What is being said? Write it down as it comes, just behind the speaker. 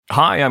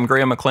Hi, I'm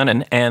Graham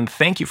McLennan, and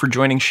thank you for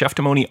joining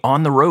Cheftimony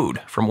on the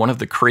road from one of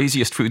the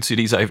craziest food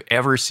cities I've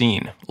ever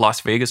seen, Las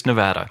Vegas,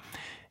 Nevada.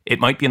 It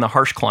might be in the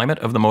harsh climate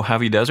of the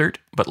Mojave Desert,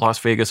 but Las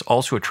Vegas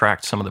also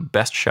attracts some of the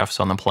best chefs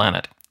on the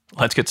planet.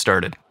 Let's get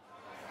started.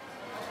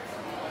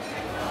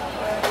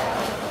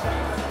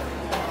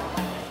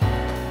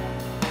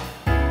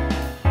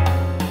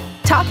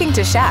 Talking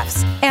to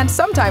chefs, and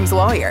sometimes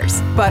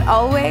lawyers, but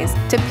always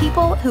to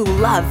people who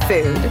love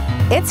food.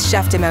 It's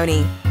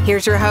Cheftimony.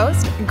 Here's your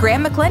host,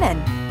 Graham McLennan.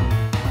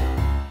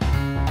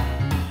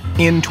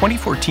 In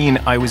 2014,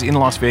 I was in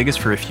Las Vegas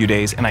for a few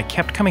days, and I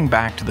kept coming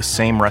back to the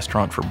same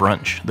restaurant for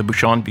brunch, the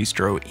Bouchon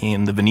Bistro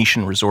in the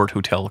Venetian Resort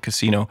Hotel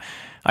Casino.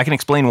 I can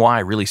explain why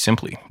really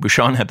simply.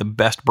 Bouchon had the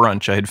best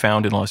brunch I had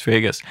found in Las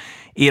Vegas.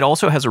 It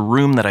also has a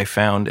room that I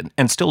found,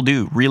 and still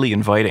do, really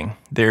inviting.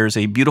 There's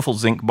a beautiful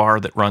zinc bar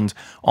that runs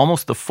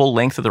almost the full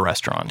length of the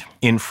restaurant.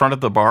 In front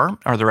of the bar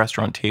are the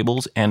restaurant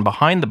tables, and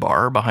behind the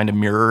bar, behind a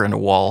mirror and a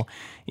wall,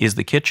 is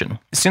the kitchen.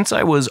 Since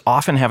I was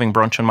often having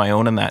brunch on my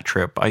own on that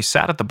trip, I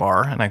sat at the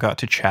bar and I got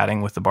to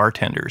chatting with the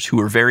bartenders, who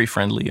were very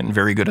friendly and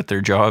very good at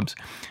their jobs.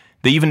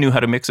 They even knew how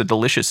to mix a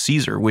delicious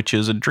Caesar, which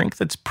is a drink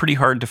that's pretty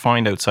hard to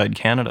find outside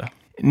Canada.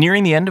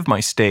 Nearing the end of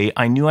my stay,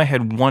 I knew I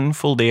had one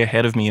full day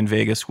ahead of me in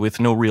Vegas with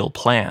no real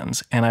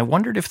plans, and I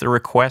wondered if the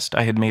request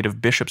I had made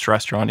of Bishop's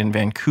Restaurant in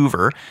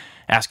Vancouver,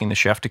 asking the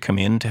chef to come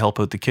in to help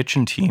out the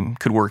kitchen team,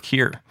 could work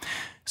here.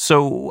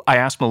 So I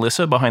asked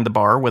Melissa behind the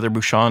bar whether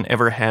Bouchon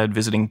ever had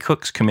visiting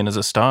cooks come in as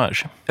a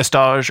stage. A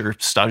stage, or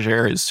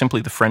stagiaire, is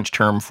simply the French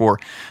term for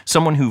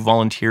someone who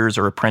volunteers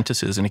or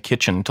apprentices in a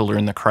kitchen to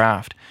learn the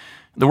craft.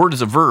 The word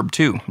is a verb,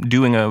 too.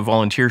 Doing a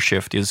volunteer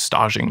shift is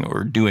staging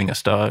or doing a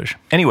stage.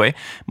 Anyway,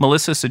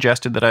 Melissa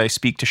suggested that I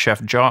speak to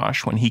Chef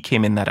Josh when he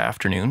came in that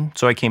afternoon,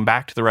 so I came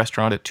back to the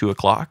restaurant at 2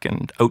 o'clock,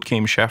 and out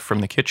came Chef from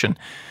the kitchen.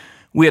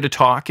 We had a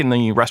talk in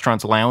the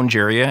restaurant's lounge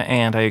area,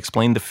 and I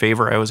explained the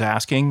favor I was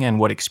asking and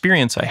what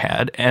experience I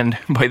had, and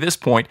by this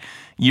point,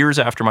 years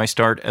after my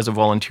start as a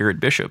volunteer at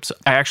Bishop's,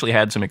 I actually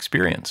had some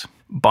experience.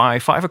 By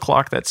 5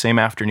 o'clock that same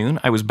afternoon,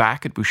 I was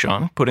back at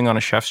Bouchon, putting on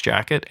a chef's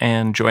jacket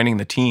and joining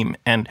the team,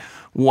 and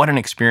what an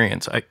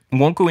experience. I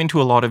won't go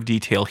into a lot of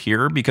detail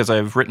here because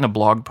I've written a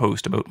blog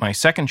post about my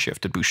second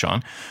shift at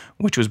Bouchon,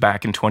 which was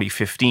back in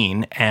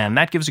 2015, and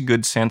that gives a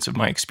good sense of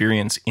my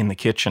experience in the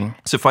kitchen.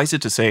 Suffice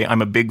it to say,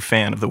 I'm a big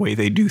fan of the way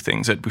they do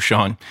things at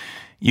Bouchon.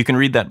 You can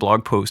read that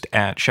blog post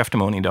at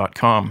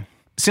cheftimony.com.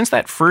 Since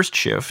that first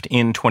shift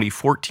in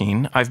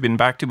 2014, I've been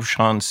back to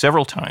Bouchon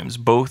several times,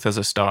 both as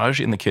a stage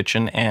in the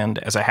kitchen and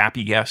as a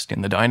happy guest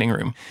in the dining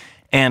room.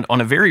 And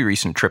on a very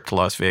recent trip to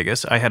Las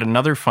Vegas, I had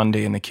another fun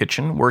day in the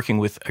kitchen working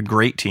with a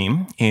great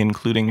team,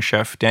 including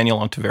Chef Daniel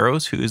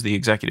Ontiveros, who is the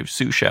executive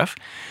sous chef,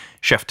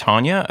 Chef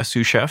Tanya, a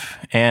sous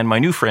chef, and my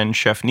new friend,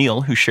 Chef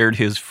Neil, who shared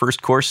his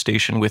first course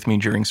station with me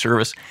during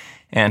service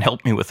and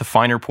helped me with the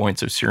finer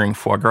points of searing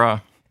foie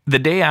gras. The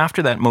day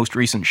after that most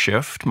recent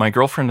shift, my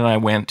girlfriend and I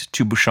went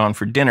to Bouchon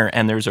for dinner,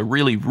 and there's a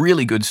really,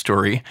 really good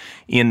story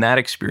in that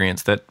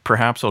experience that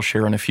perhaps I'll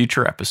share in a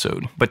future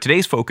episode. But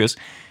today's focus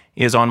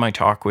is on my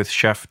talk with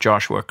Chef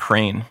Joshua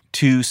Crane.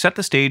 To set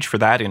the stage for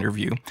that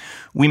interview,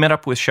 we met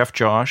up with Chef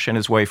Josh and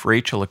his wife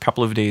Rachel a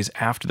couple of days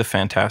after the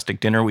fantastic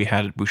dinner we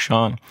had at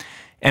Bouchon.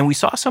 And we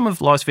saw some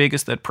of Las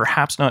Vegas that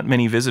perhaps not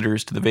many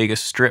visitors to the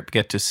Vegas Strip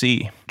get to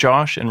see.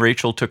 Josh and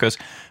Rachel took us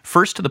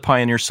first to the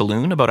Pioneer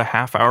Saloon, about a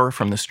half hour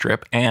from the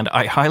Strip, and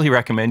I highly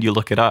recommend you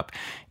look it up.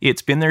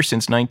 It's been there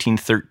since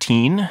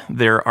 1913.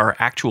 There are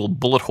actual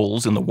bullet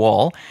holes in the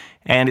wall,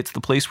 and it's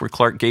the place where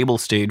Clark Gable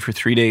stayed for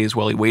 3 days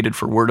while he waited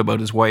for word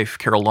about his wife,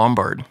 Carole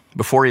Lombard,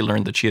 before he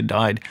learned that she had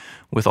died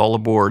with all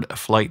aboard a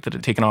flight that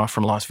had taken off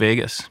from Las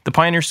Vegas. The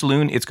Pioneer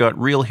Saloon, it's got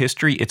real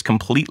history. It's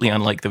completely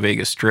unlike the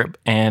Vegas Strip,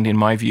 and in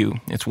my view,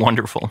 it's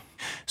wonderful.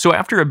 So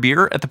after a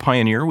beer at the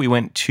Pioneer, we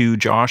went to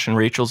Josh and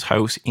Rachel's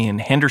house in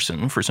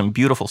Henderson for some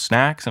beautiful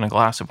snacks and a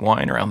glass of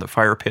wine around the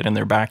fire pit in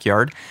their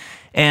backyard.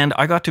 And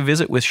I got to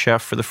visit with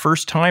Chef for the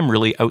first time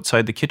really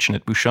outside the kitchen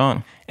at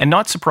Bouchon. And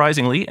not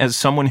surprisingly, as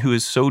someone who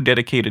is so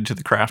dedicated to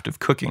the craft of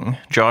cooking,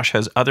 Josh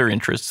has other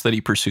interests that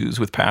he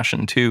pursues with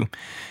passion too.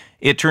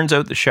 It turns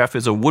out the chef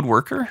is a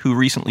woodworker who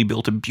recently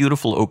built a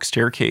beautiful oak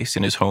staircase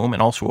in his home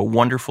and also a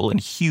wonderful and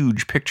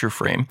huge picture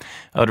frame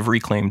out of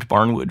reclaimed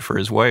barnwood for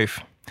his wife.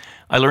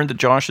 I learned that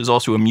Josh is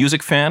also a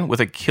music fan with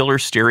a killer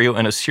stereo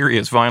and a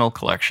serious vinyl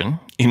collection,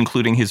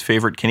 including his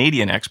favorite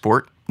Canadian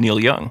export, Neil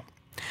Young.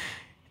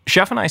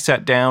 Chef and I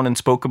sat down and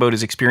spoke about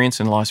his experience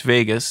in Las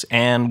Vegas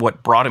and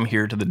what brought him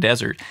here to the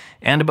desert,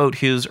 and about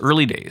his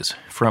early days,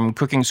 from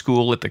cooking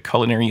school at the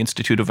Culinary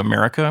Institute of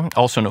America,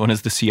 also known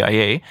as the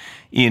CIA,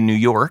 in New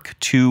York,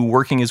 to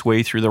working his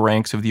way through the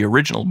ranks of the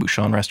original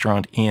Bouchon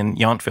restaurant in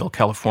Yountville,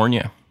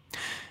 California.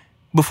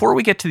 Before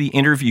we get to the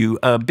interview,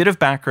 a bit of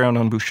background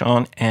on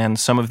Bouchon and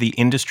some of the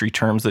industry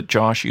terms that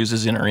Josh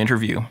uses in our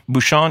interview.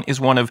 Bouchon is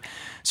one of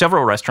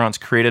several restaurants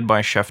created by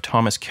Chef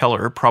Thomas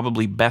Keller,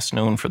 probably best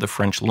known for the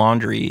French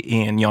Laundry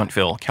in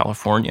Yountville,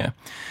 California.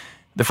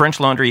 The French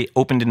Laundry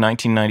opened in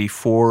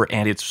 1994,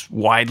 and it's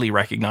widely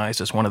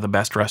recognized as one of the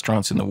best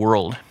restaurants in the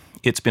world.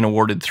 It's been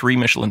awarded 3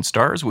 Michelin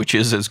stars, which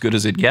is as good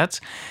as it gets,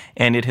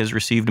 and it has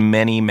received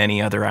many,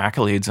 many other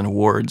accolades and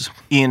awards.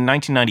 In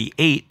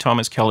 1998,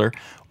 Thomas Keller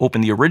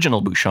opened the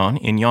original Bouchon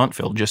in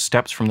Yountville, just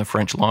steps from the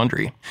French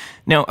Laundry.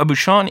 Now, a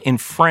Bouchon in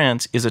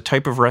France is a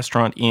type of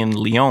restaurant in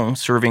Lyon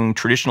serving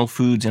traditional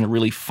foods in a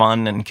really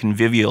fun and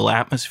convivial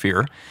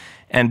atmosphere.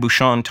 And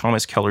Bouchon,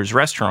 Thomas Keller's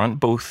restaurant,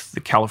 both the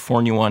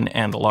California one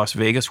and the Las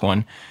Vegas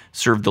one,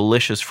 serve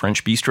delicious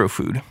French bistro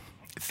food.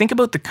 Think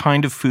about the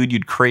kind of food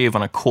you'd crave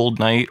on a cold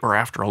night or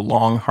after a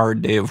long,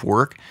 hard day of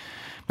work.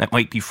 That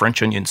might be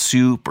French onion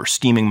soup or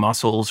steaming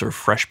mussels or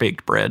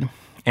fresh-baked bread.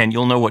 And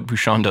you'll know what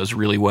Bouchon does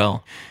really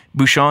well.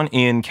 Bouchon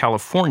in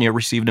California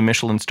received a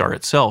Michelin star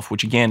itself,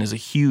 which again is a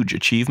huge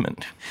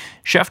achievement.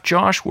 Chef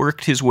Josh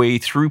worked his way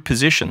through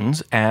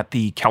positions at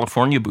the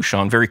California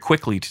Bouchon very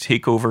quickly to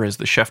take over as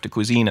the chef de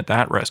cuisine at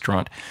that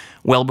restaurant,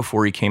 well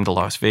before he came to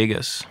Las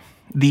Vegas.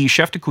 The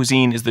chef de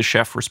cuisine is the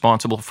chef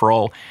responsible for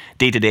all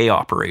day-to-day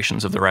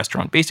operations of the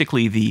restaurant,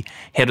 basically the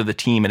head of the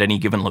team at any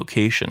given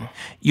location.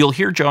 You'll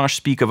hear Josh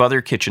speak of other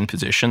kitchen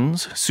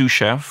positions, sous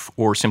chef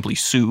or simply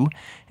sous,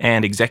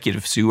 and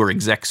executive sous or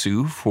exec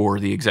sous for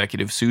the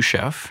executive sous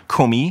chef,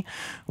 commis,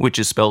 which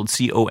is spelled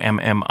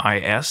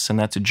C-O-M-M-I-S, and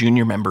that's a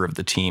junior member of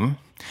the team.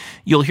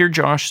 You'll hear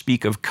Josh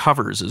speak of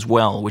covers as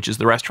well, which is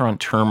the restaurant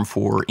term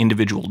for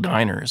individual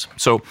diners.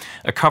 So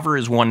a cover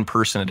is one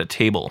person at a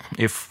table.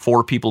 If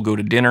 4 people go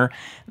to dinner,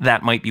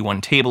 that might be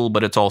one table,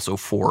 but it's also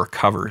 4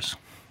 covers.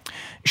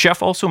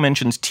 Chef also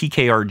mentions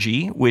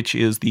TKRG, which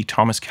is the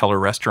Thomas Keller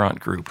Restaurant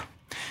Group.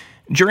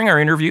 During our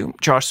interview,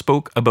 Josh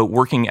spoke about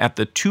working at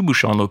the 2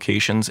 Bouchon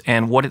locations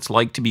and what it's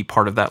like to be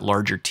part of that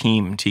larger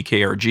team,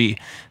 TKRG,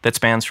 that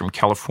spans from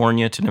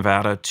California to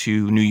Nevada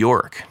to New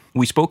York.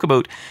 We spoke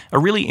about a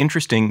really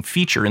interesting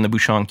feature in the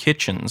Bouchon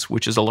kitchens,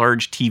 which is a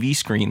large TV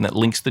screen that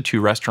links the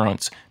 2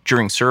 restaurants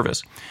during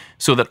service,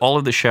 so that all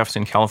of the chefs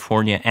in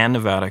California and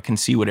Nevada can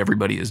see what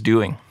everybody is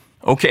doing.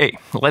 Okay,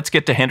 let's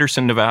get to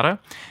Henderson, Nevada,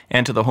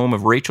 and to the home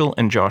of Rachel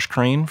and Josh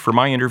Crane for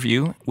my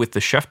interview with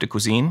the chef de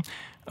cuisine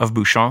of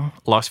Bouchon,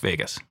 Las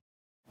Vegas.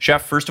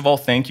 Chef, first of all,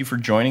 thank you for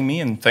joining me,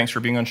 and thanks for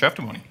being on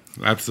Cheftimony.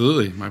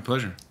 Absolutely, my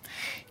pleasure.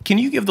 Can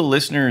you give the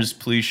listeners,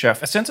 please,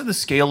 Chef, a sense of the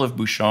scale of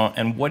Bouchon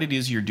and what it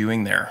is you're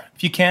doing there?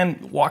 If you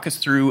can, walk us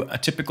through a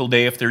typical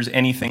day, if there's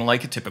anything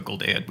like a typical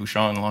day at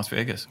Bouchon in Las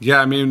Vegas. Yeah,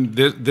 I mean,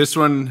 this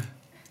one,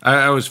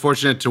 I was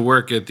fortunate to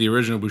work at the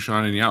original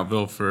Bouchon in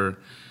Yountville for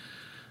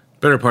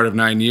better part of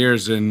 9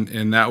 years,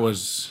 and that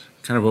was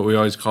kind of what we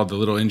always called the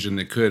little engine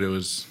that could. It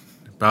was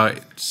about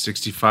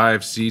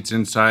 65 seats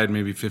inside,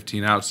 maybe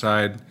 15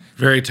 outside.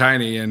 Very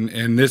tiny,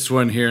 and this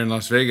one here in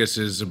Las Vegas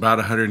is about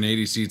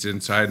 180 seats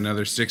inside,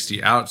 another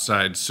 60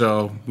 outside.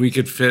 So we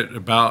could fit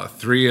about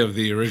 3 of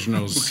the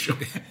originals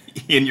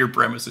in your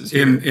premises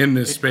here. In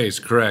this space,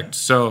 correct.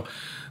 So,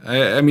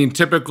 I mean,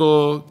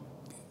 typical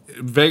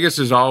Vegas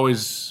is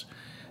always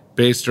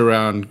based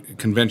around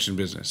convention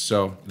business.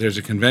 So there's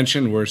a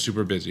convention, we're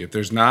super busy. If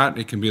there's not,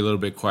 it can be a little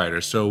bit quieter.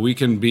 So we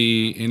can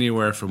be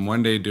anywhere from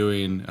one day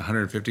doing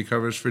 150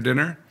 covers for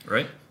dinner,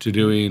 right, to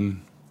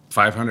doing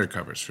 500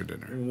 covers for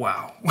dinner.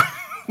 Wow.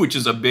 Which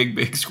is a big,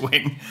 big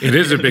swing. It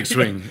is a big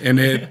swing. And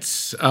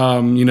it's,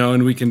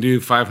 and we can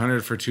do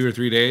 500 for 2 or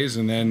 3 days.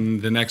 And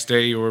then the next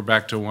day we're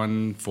back to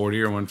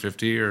 140 or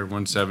 150 or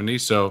 170.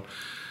 So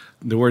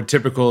the word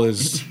typical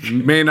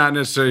may not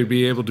necessarily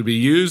be able to be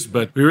used,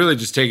 but we really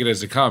just take it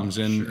as it comes.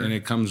 And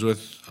it comes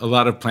with a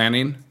lot of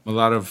planning, a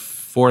lot of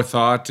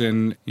forethought.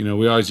 And,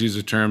 we always use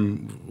the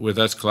term with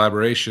us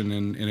collaboration.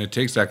 And it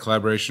takes that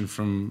collaboration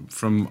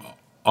from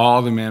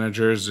all the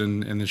managers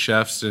and the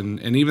chefs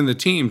and even the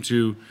team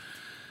to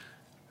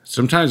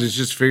sometimes it's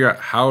just figure out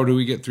how do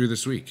we get through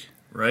this week?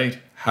 Right.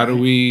 How do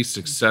we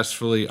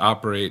successfully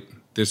operate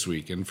this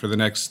week? And for the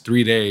next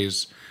 3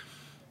 days,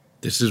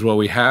 this is what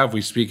we have.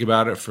 We speak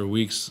about it for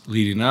weeks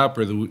leading up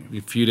or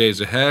a few days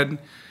ahead.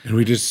 And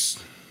we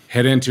just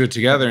head into it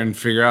together and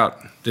figure out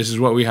this is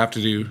what we have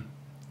to do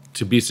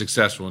to be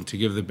successful and to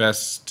give the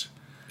best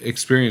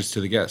experience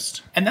to the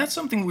guest. And that's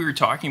something we were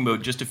talking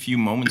about just a few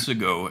moments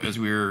ago as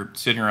we were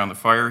sitting around the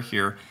fire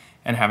here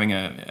and having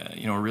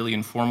a really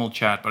informal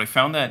chat. But I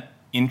found that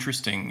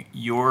interesting.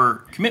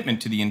 Your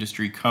commitment to the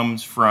industry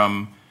comes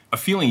from a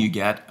feeling you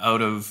get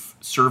out of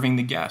serving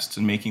the guests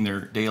and making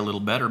their day a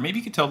little better. Maybe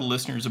you could tell the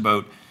listeners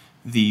about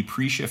the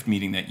pre-shift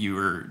meeting that you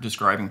were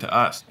describing to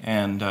us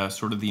and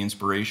sort of the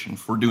inspiration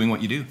for doing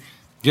what you do.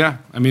 Yeah,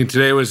 I mean,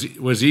 today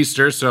was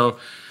Easter, so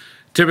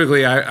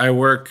typically I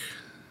work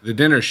the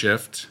dinner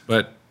shift,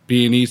 but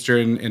being Easter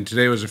and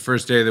today was the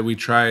first day that we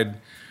tried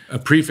a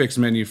prefix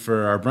menu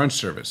for our brunch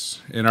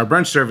service. And our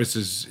brunch service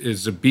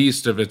is a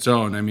beast of its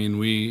own. I mean,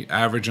 we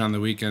average on the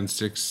weekend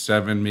 600,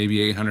 700,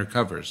 maybe 800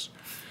 covers,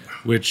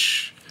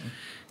 which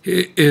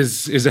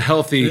is a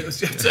healthy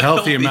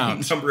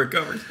amount. Number of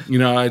covers.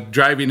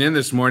 Driving in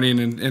this morning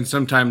and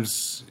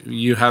sometimes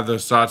you have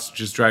those thoughts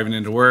just driving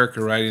into work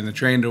or riding the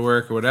train to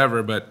work or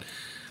whatever, but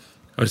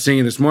I was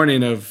thinking this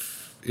morning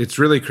of it's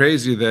really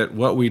crazy that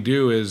what we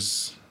do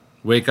is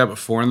wake up at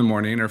 4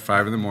 a.m. or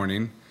 5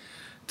 a.m.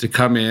 to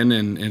come in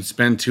and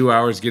spend 2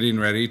 hours getting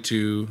ready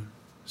to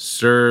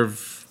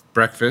serve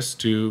breakfast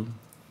to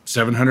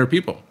 700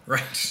 people.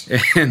 Right.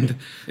 And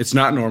it's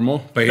not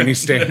normal by any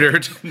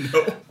standard.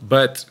 No.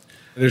 But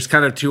there's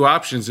kind of two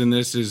options in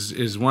this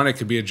is one, it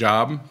could be a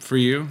job for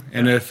you.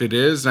 And if it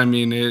is, I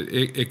mean,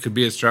 it could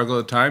be a struggle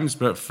at times.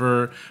 But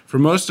for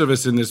most of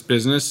us in this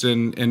business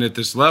and at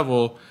this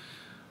level,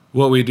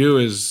 what we do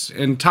is,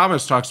 and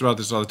Thomas talks about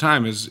this all the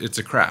time, is it's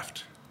a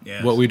craft.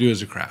 Yes. What we do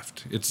is a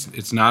craft.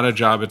 It's not a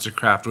job, it's a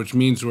craft, which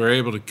means we're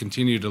able to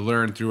continue to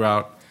learn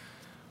throughout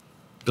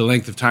the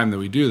length of time that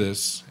we do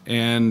this.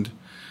 And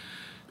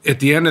at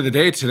the end of the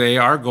day today,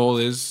 our goal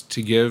is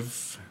to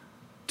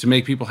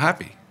make people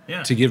happy,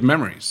 to give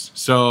memories.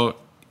 So,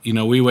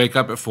 we wake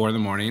up at 4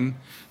 a.m.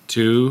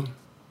 to,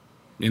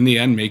 in the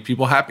end, make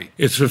people happy.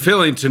 It's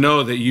fulfilling to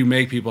know that you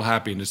make people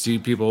happy, and to see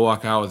people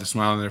walk out with a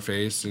smile on their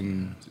face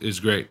and is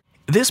great.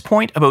 This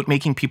point about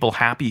making people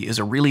happy is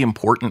a really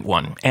important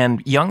one,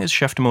 and young as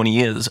Chef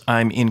Demoni is,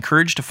 I'm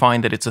encouraged to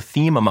find that it's a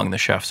theme among the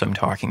chefs I'm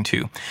talking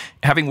to.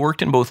 Having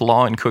worked in both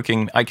law and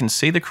cooking, I can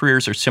say the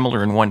careers are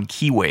similar in one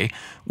key way,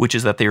 which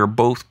is that they are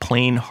both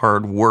plain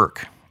hard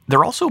work.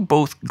 They're also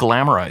both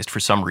glamorized for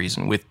some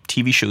reason, with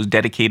TV shows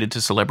dedicated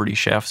to celebrity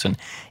chefs and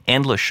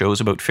endless shows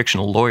about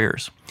fictional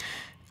lawyers.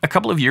 A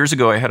couple of years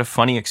ago, I had a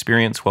funny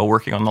experience while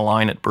working on the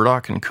line at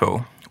Burdock &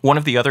 Co. One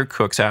of the other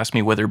cooks asked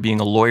me whether being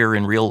a lawyer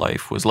in real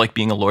life was like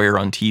being a lawyer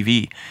on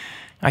TV.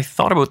 I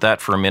thought about that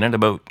for a minute,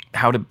 about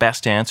how to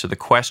best answer the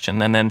question,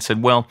 and then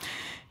said, well,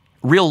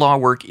 real law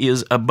work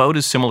is about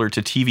as similar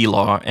to TV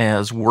law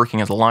as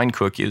working as a line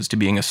cook is to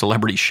being a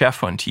celebrity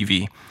chef on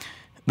TV.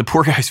 The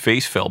poor guy's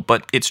face fell,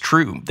 but it's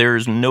true.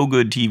 There's no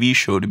good TV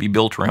show to be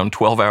built around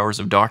 12 hours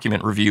of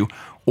document review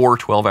or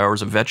 12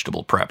 hours of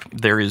vegetable prep.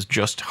 There is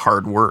just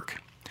hard work.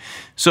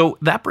 So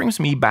that brings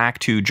me back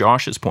to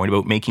Josh's point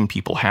about making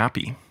people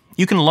happy.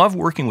 You can love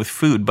working with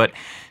food, but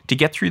to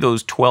get through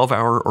those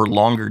 12-hour or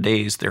longer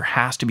days, there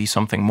has to be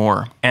something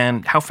more.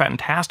 And how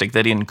fantastic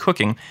that in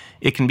cooking,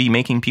 it can be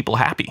making people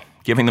happy,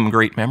 giving them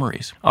great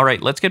memories. All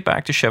right, let's get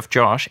back to Chef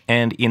Josh.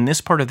 And in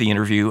this part of the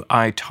interview,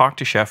 I talked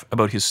to Chef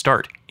about his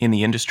start in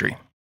the industry.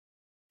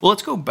 Well,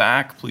 let's go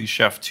back, please,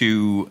 Chef,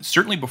 to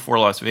certainly before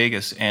Las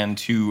Vegas and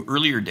to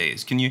earlier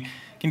days. Can you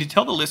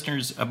tell the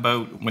listeners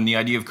about when the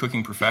idea of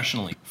cooking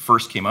professionally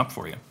first came up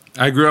for you?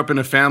 I grew up in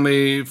a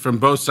family from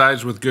both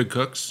sides with good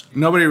cooks.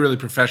 Nobody really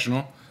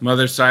professional.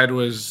 Mother's side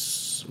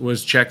was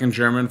Czech and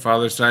German.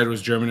 Father's side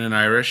was German and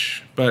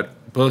Irish.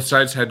 But both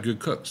sides had good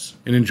cooks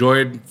and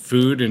enjoyed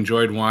food,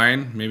 enjoyed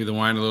wine. Maybe the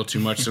wine a little too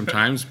much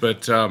sometimes.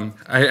 But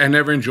I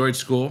never enjoyed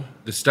school.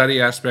 The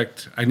study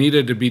aspect, I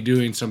needed to be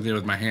doing something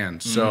with my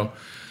hands. Mm-hmm. So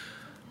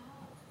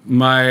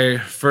my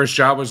first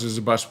job was as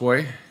a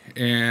busboy.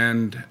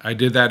 And I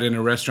did that in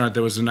a restaurant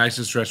that was the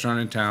nicest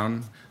restaurant in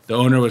town. The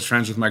owner was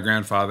friends with my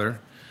grandfather.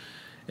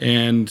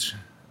 And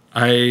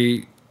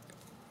I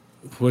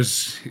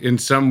was in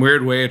some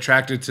weird way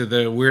attracted to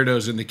the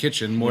weirdos in the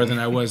kitchen more than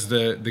I was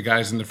the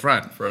guys in the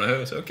front. Front of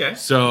house, okay.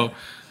 So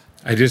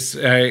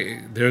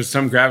there was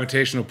some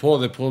gravitational pull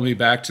that pulled me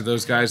back to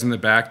those guys in the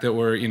back that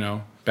were,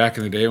 back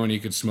in the day when you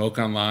could smoke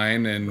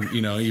online and,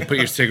 you put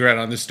your cigarette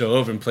on the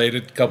stove and played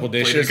a couple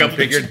dishes.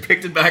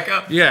 Picked it back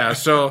up. Yeah,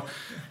 so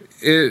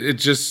it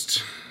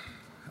just,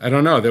 I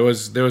don't know. There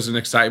was an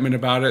excitement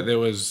about it. There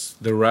was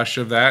the rush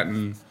of that,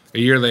 and a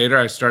year later,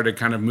 I started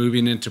kind of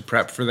moving into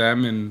prep for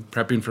them and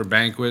prepping for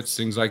banquets,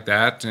 things like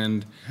that.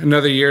 And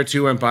another year or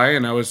two went by,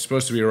 and I was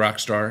supposed to be a rock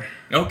star.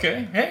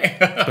 Okay, hey,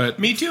 but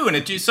me too.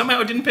 And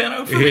somehow it didn't pan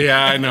out for me.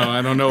 Yeah, I know.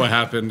 I don't know what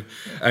happened.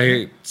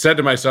 I said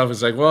to myself,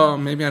 it's like, well,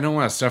 maybe I don't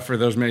want to suffer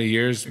those many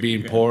years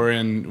being poor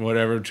and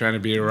whatever, trying to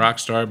be a rock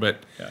star.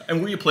 But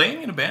And were you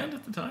playing in a band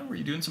at the time? Were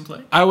you doing some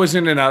playing? I was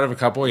in and out of a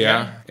couple,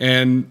 yeah.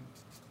 And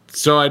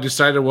so I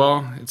decided,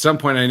 well, at some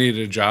point I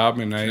needed a job,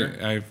 and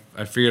sure.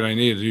 I figured I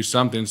needed to do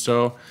something.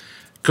 So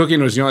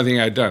cooking was the only thing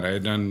I'd done. I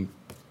had done,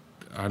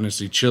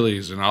 honestly,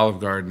 Chili's and Olive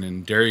Garden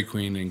and Dairy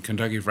Queen and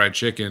Kentucky Fried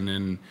Chicken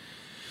and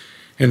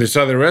this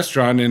other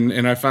restaurant.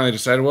 And I finally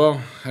decided,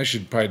 well, I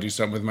should probably do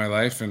something with my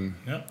life. And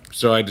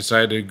so I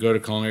decided to go to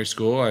culinary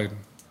school. I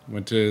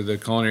went to the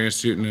Culinary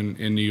Institute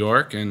in New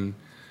York, and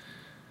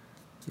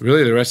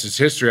really the rest is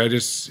history.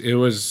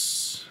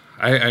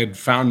 I'd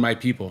found my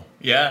people.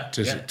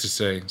 To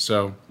say.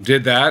 So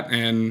did that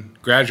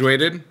and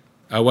graduated.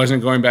 I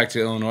wasn't going back to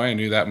Illinois. I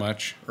knew that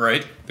much.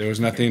 Right. There was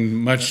nothing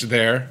much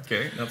there.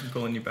 Okay, nothing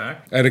pulling you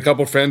back. I had a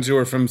couple friends who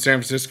were from San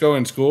Francisco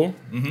in school.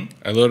 Mm-hmm.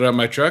 I loaded up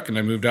my truck and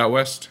I moved out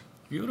west.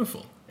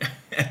 Beautiful.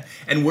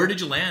 And where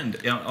did you land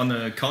on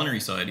the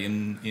culinary side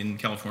in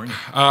California?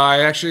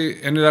 I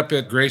actually ended up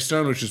at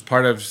Greystone, which is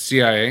part of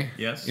CIA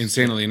in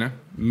St. Helena.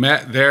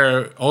 Met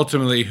there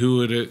ultimately who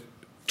would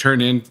turn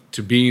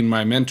into being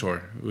my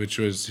mentor,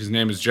 his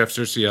name is Jeff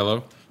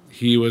Cerciello.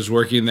 He was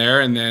working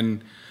there, and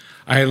then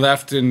I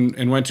left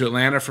and went to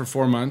Atlanta for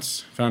 4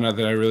 months, found out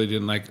that I really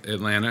didn't like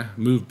Atlanta,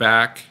 moved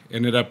back,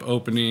 ended up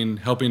helping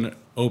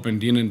open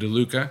Dean and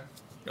DeLuca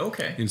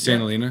in St.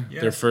 Helena,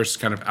 their first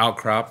kind of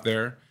outcrop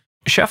there.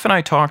 Chef and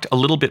I talked a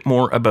little bit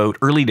more about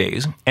early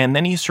days, and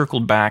then he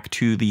circled back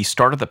to the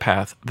start of the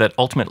path that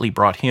ultimately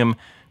brought him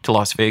to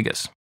Las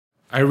Vegas.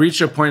 I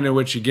reached a point at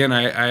which, again,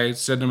 I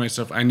said to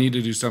myself, I need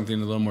to do something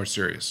a little more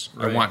serious.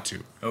 Right. I want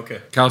to.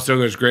 Okay.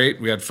 Calistoga was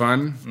great. We had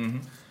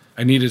fun.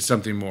 I needed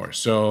something more.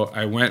 So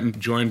I went and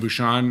joined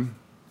Bouchon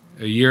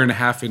a year and a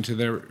half into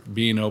their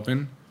being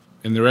open.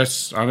 And the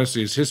rest,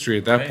 honestly, is history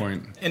at that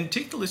point. And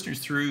take the listeners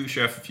through,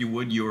 Chef, if you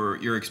would,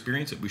 your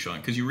experience at Bouchon,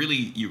 because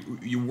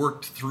you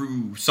worked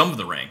through some of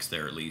the ranks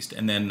there at least,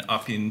 and then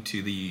up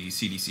into the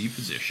CDC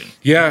position.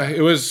 Yeah,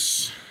 it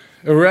was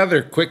a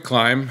rather quick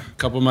climb. A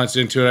couple months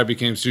into it, I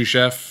became sous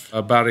chef.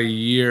 About a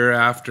year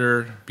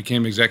after,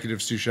 became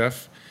executive sous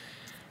chef.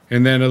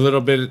 And then a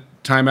little bit of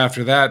time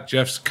after that,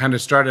 Jeff's kind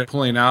of started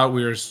pulling out.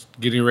 We were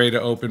getting ready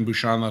to open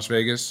Bouchon Las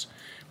Vegas.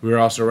 We were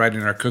also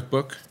writing our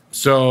cookbook.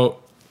 So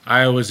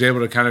I was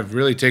able to kind of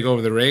really take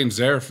over the reins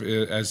there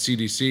as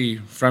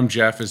CDC from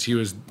Jeff as he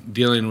was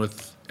dealing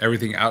with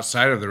everything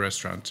outside of the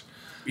restaurant.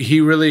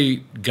 He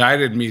really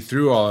guided me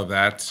through all of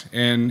that,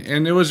 and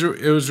it was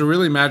a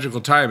really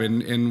magical time.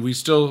 And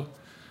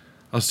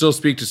I'll still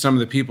speak to some of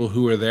the people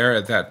who were there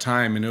at that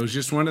time, and it was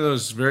just one of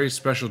those very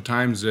special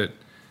times that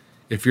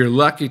if you're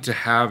lucky to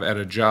have at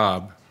a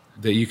job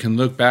that you can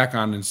look back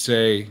on and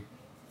say,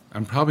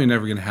 I'm probably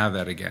never going to have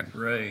that again.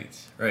 Right.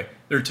 There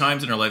are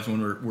times in our lives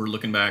when we're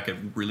looking back at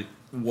really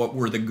what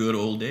were the good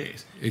old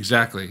days.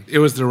 Exactly. It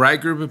was the right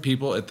group of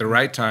people at the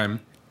right time,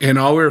 and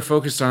all we were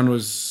focused on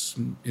was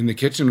in the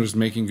kitchen was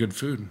making good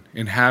food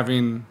and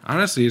having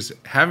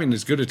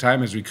as good a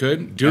time as we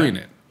could doing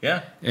it.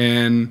 Yeah.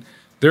 And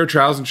there are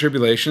trials and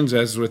tribulations,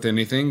 as with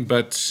anything,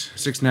 but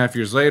 6.5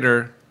 years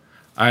later,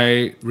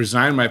 I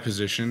resigned my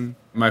position.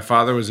 My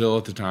father was ill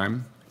at the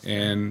time,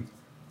 and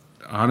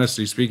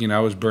honestly speaking, I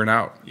was burnt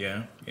out.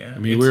 Yeah. I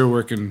mean, we were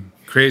working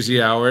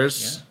crazy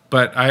hours,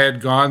 but I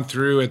had gone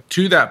through it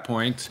to that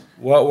point.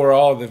 What were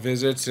all the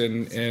visits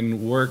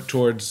and work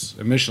towards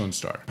a Michelin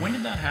star? When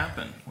did that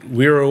happen?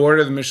 We were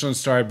awarded the Michelin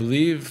star, I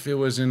believe it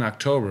was in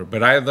October,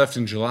 but I had left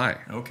in July.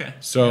 Okay.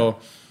 So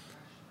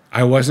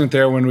I wasn't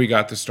there when we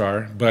got the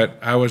star, but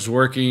I was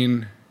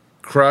working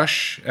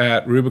crush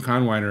at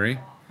Rubicon Winery.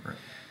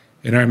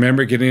 And I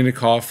remember getting a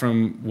call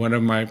from one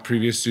of my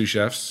previous sous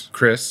chefs,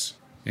 Chris,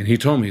 and he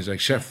told me, he's like,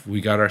 Chef,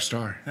 we got our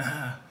star.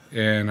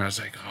 And I was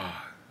like,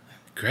 oh,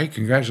 great,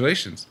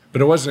 congratulations.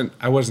 But I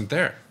wasn't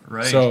there.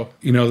 Right. So,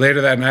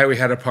 later that night we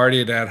had a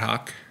party at Ad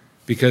Hoc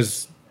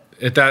because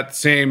at that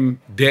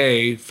same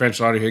day, French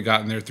Laundry had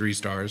gotten their 3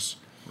 stars.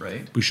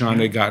 Right. Bouchon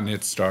had gotten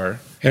its star.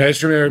 And I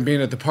just remember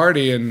being at the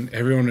party and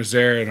everyone was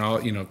there and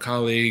all,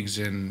 colleagues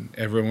and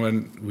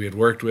everyone we had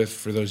worked with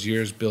for those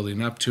years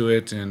building up to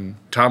it. And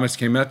Thomas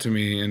came up to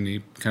me and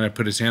he kind of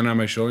put his hand on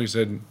my shoulder. He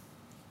said,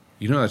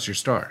 that's your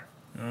star.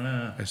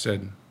 I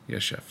said,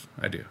 yes, Chef,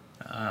 I do.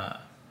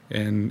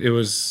 And it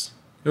was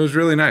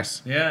really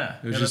nice. Yeah,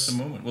 that's the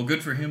moment. Well,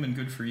 good for him and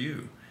good for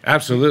you.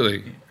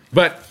 Absolutely.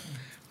 But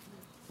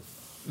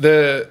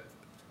that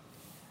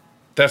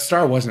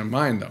star wasn't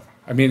mine, though.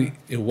 I mean,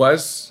 it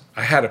was.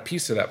 I had a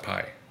piece of that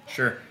pie.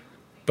 Sure.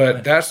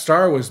 But that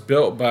star was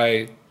built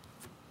by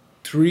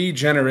 3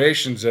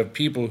 generations of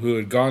people who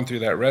had gone through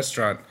that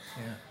restaurant,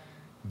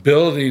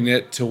 building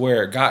it to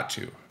where it got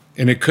to.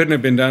 And it couldn't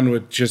have been done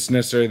with just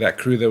necessarily that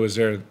crew that was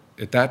there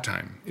at that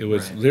time. It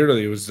was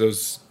literally, it was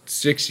those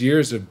 6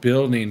 years of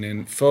building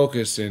and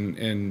focus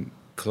and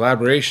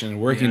collaboration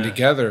and working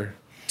together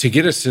to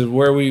get us to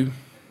where we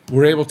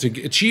were able to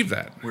achieve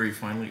that. Where you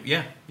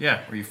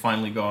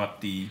finally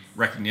got the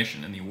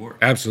recognition and the award.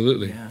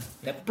 Absolutely. Yeah.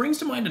 That brings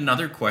to mind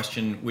another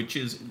question, which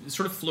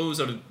sort of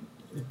flows out of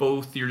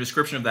both your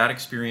description of that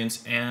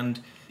experience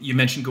and you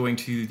mentioned going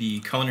to the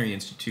Culinary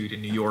Institute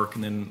in New York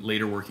and then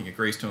later working at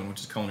Greystone,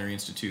 which is a Culinary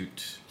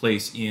Institute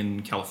place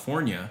in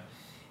California.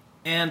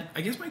 And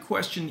I guess my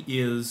question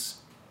is,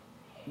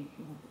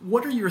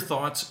 what are your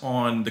thoughts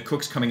on the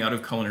cooks coming out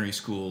of culinary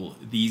school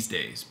these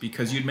days?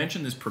 Because you'd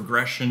mentioned this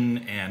progression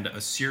and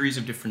a series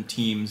of different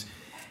teams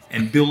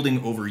and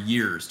building over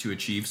years to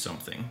achieve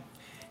something.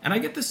 And I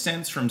get the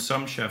sense from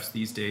some chefs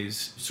these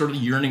days, sort of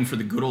yearning for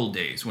the good old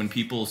days when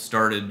people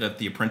started at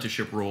the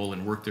apprenticeship role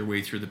and worked their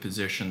way through the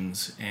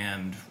positions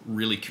and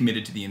really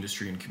committed to the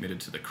industry and committed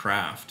to the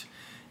craft.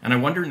 And I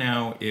wonder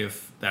now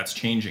if that's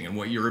changing and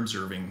what you're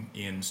observing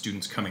in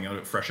students coming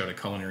out fresh out of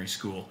culinary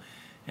school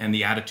and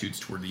the attitudes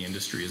toward the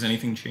industry. Is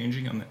anything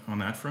changing on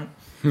that front?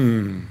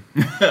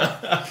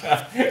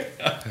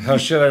 How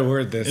should I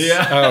word this?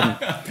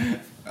 Yeah.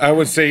 I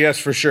would say yes,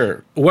 for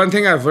sure. One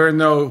thing I've learned,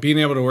 though, being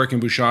able to work in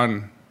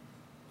Bouchon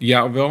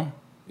Yountville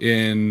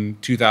in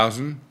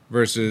 2000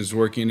 versus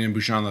working in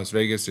Bouchon Las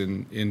Vegas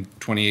in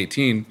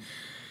 2018,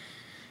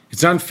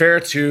 it's unfair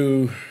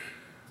to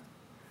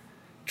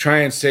try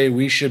and say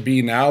we should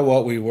be now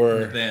what we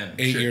were then,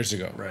 8 years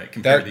ago. Right,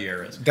 compare the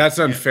eras. That's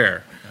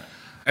unfair. Yeah.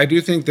 I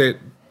do think that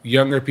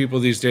younger people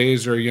these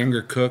days or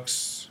younger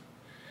cooks,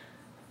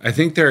 I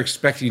think they're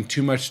expecting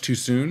too much too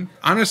soon.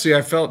 Honestly,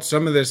 I felt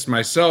some of this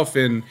myself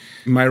in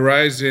my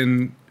rise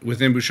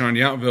within Bouchon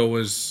Yountville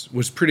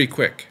was pretty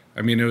quick.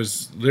 I mean, it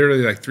was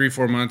literally like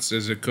 3-4 months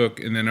as a cook,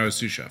 and then I was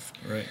sous chef.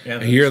 Right. Yeah,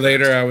 a year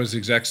later, I was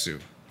exec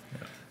sous.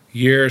 Yeah. A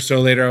year or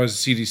so later, I was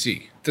a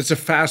CDC. That's a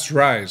fast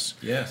rise.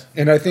 Yes.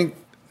 And I think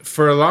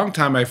for a long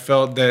time, I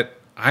felt that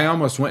I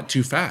almost went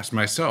too fast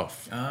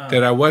myself,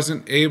 that I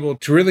wasn't able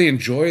to really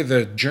enjoy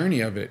the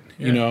journey of it.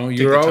 You know,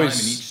 you're always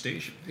time in each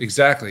station.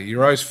 Exactly.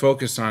 You're always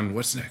focused on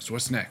what's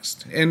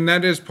next. And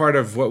that is part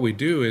of what we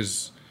do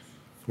is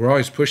we're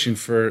always pushing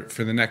for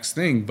the next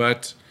thing,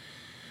 but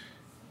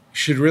you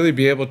should really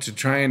be able to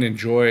try and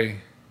enjoy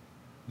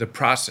the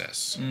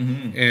process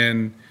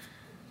and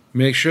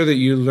make sure that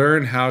you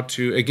learn how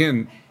to,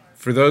 again,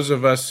 for those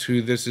of us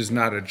who this is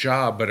not a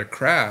job but a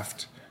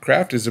craft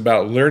is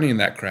about learning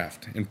that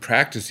craft and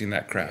practicing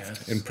that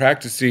craft and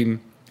practicing.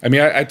 I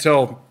mean, I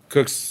tell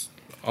cooks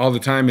all the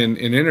time in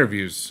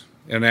interviews,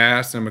 and I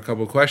ask them a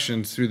couple of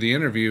questions through the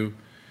interview,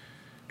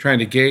 trying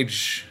to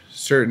gauge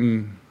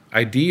certain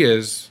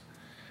ideas.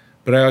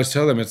 But I always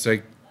tell them, it's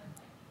like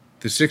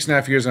the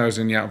 6.5 years I was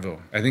in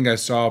Yountville, I think I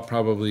saw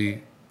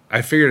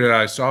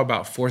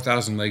about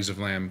 4,000 legs of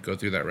lamb go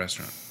through that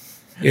restaurant.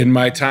 In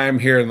my time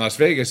here in Las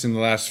Vegas, in the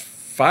last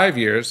 5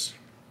 years,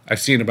 I've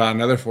seen about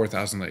another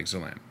 4,000 legs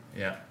of lamb.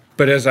 Yeah.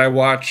 But as I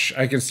watch,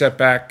 I can step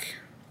back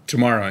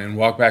tomorrow and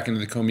walk back into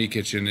the Commis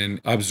kitchen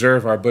and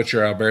observe our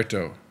butcher,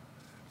 Alberto,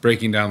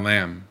 breaking down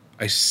lamb.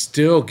 I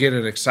still get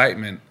an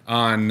excitement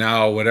on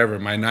now, whatever,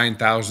 my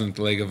 9,000th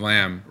leg of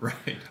lamb.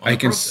 Right.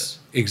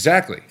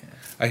 Exactly. Yeah.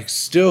 I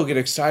still get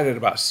excited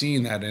about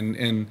seeing that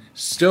and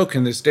still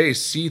can this day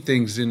see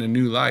things in a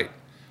new light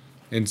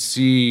and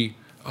see,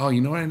 oh,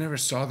 you know what, I never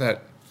saw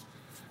that.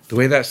 The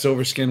way that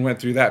silver skin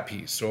went through that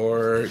piece,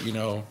 or, you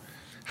know,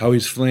 how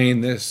he's flaying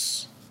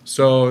this.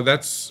 So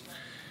that's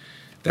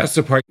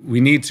the part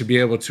we need to be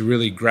able to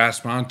really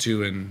grasp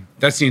onto, and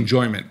that's the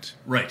enjoyment.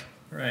 Right.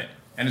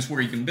 And it's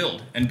where you can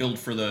build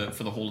for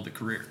the whole of the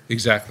career.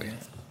 Exactly.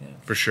 Yeah.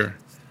 For sure.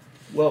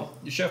 Well,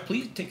 Chef,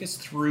 please take us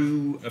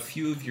through a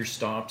few of your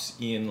stops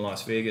in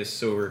Las Vegas.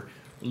 So we're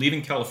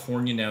leaving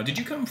California now. Did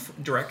you come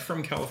direct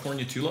from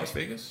California to Las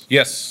Vegas?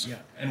 Yes. Yeah.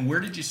 And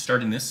where did you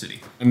start in this city?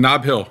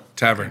 Nob Hill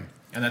Tavern.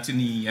 And that's in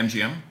the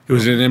MGM? It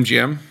was in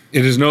MGM.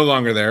 It is no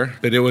longer there,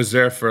 but it was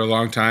there for a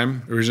long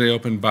time. Originally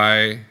opened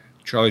by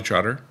Charlie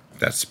Trotter,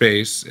 that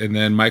space, and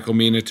then Michael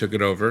Mina took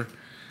it over.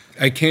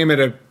 I came at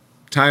a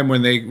time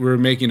when they were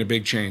making a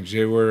big change.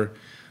 They were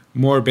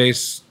more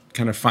based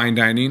kind of fine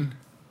dining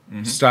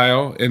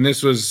style, and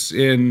this was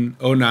in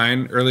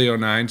early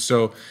 09,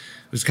 so it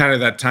was kind of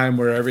that time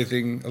where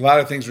a lot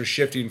of things were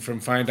shifting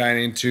from fine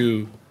dining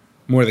to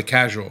more the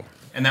casual.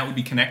 And that would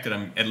be connected,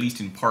 at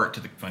least in part, to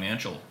the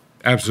financial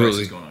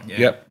Absolutely. Going on. Yeah.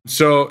 Yep.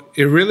 So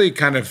it really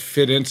kind of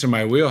fit into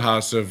my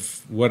wheelhouse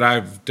of what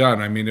I've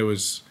done. I mean, there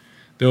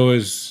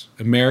was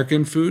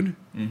American food,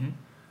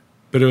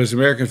 but it was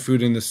American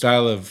food in the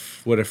style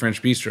of what a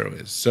French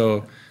bistro is.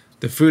 So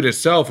the food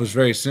itself was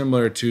very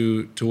similar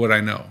to what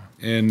I know.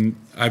 And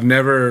I've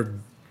never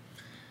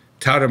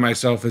touted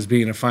myself as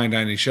being a fine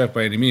dining chef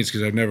by any means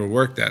because I've never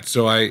worked that.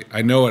 So I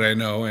know what I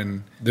know.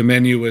 And the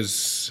menu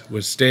was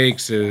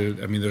steaks. There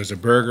was a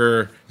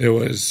burger. There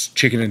was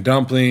chicken and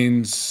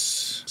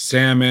dumplings,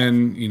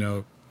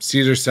 salmon,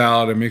 Caesar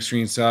salad, a mixed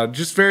green salad.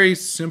 Just very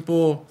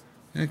simple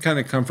and kind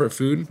of comfort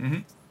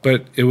food.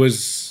 But it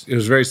was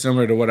very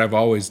similar to what I've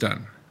always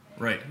done.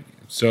 Right.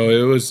 So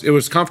it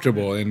was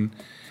comfortable. And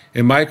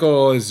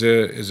Michael is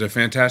a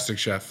fantastic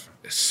chef.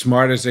 As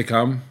smart as they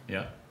come.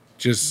 Yeah.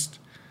 Just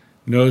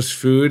knows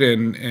food,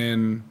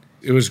 and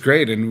it was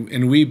great.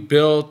 And we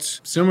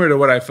built, similar to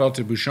what I felt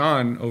at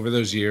Bouchon over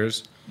those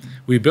years,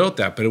 we built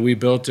that, but we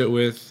built it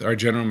with our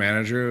general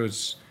manager,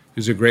 who's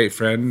a great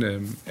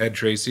friend, Ed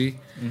Tracy.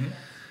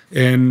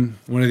 And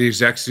one of the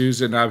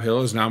executives at Nob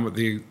Hill is now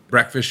the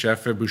breakfast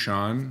chef at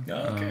Bouchon,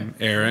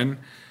 Aaron.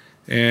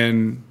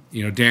 And,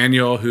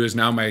 Daniel, who is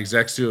now my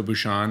executive at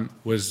Bouchon,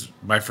 was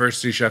my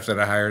first sous chef that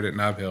I hired at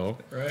Nob Hill.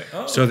 Right.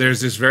 Oh. So there's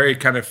this very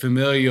kind of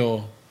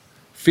familial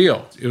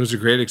feel. It was a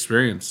great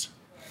experience.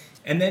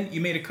 And then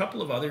you made a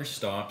couple of other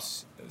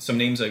stops, some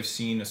names I've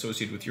seen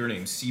associated with your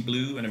name, Sea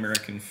Blue and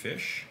American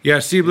Fish. Yeah,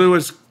 Sea Blue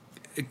was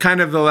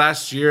kind of the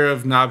last year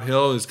of Nob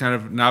Hill. Is kind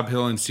of Nob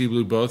Hill and Sea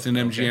Blue both in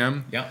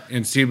MGM. Yeah.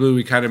 And Sea Blue,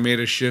 we kind of made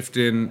a shift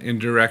in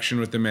direction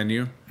with the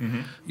menu.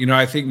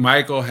 I think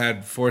Michael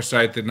had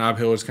foresight that Nob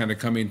Hill was kind of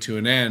coming to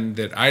an end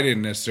that I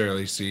didn't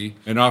necessarily see,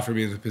 and offered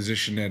me the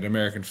position at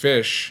American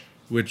Fish,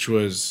 which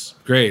was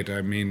great.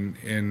 I mean,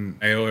 and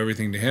I owe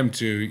everything to him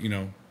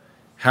to,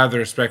 have the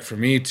respect for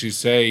me to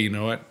say, you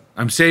know what,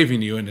 I'm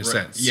saving you in a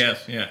sense.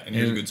 Yes, yeah, and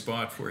here's a good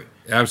spot for you.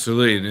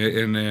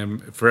 Absolutely, and I'm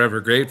forever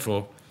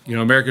grateful.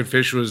 American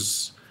Fish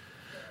was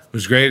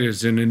great. It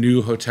was in a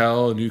new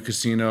hotel, a new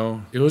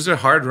casino. It was a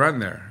hard run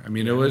there. I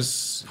mean, it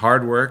was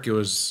hard work.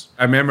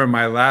 I remember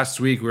my last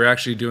week, we were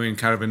actually doing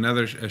kind of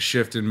a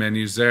shift in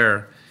menus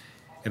there.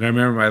 And I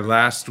remember my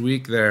last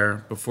week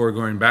there, before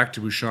going back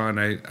to Bouchon,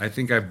 I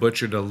think I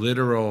butchered a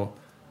literal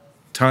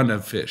ton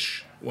of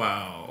fish.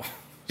 Wow.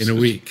 In a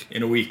week.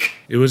 In a week.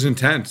 It was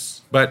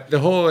intense. But the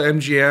whole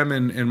MGM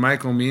and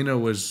Michael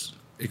Mina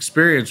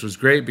experience was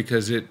great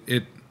because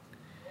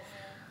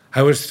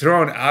I was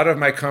thrown out of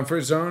my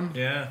comfort zone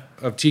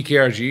of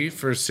TKRG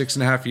for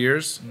 6.5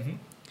 years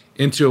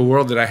into a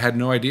world that I had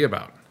no idea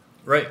about.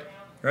 Right.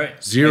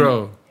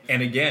 Zero.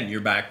 And again,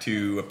 you're back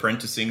to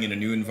apprenticing in a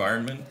new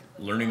environment,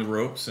 learning the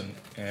ropes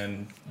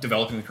and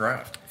developing the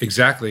craft.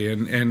 Exactly,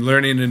 and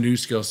learning a new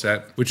skill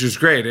set, which is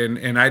great.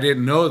 And I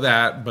didn't know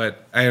that,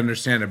 but I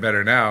understand it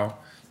better now.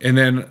 And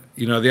then,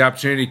 the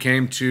opportunity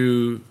came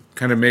to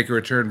kind of make a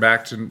return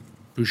back to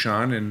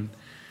Bouchon,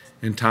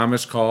 and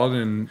Thomas called.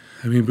 And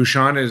I mean,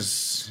 Bouchon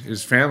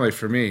is family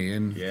for me.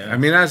 And I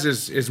mean, as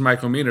is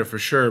Michael Mina for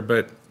sure.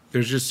 But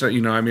there's just,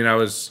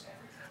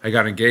 I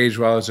got engaged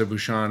while I was at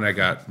Bouchon. I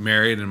got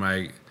married, and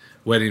my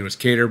wedding was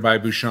catered by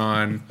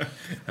Bouchon.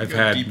 I've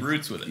had deep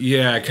roots with it.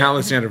 Yeah,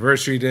 countless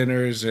anniversary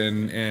dinners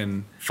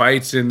and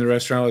fights in the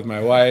restaurant with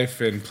my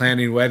wife, and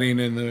planning wedding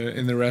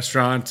in the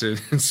restaurant.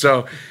 And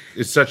so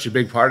it's such a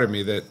big part of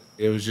me that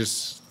it was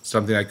just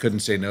something I couldn't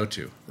say no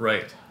to.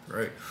 Right.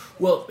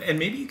 Well, and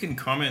maybe you can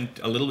comment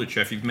a little bit,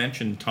 Chef. You've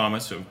mentioned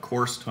Thomas, of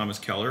course, Thomas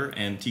Keller,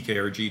 and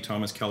TKRG,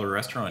 Thomas Keller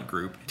Restaurant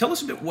Group. Tell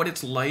us a bit what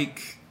it's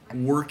like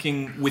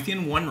working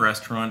within one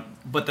restaurant,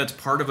 but that's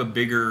part of a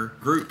bigger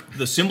group.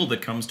 The symbol that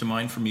comes to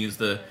mind for me is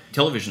the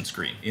television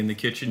screen in the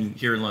kitchen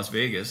here in Las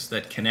Vegas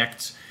that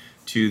connects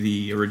to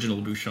the original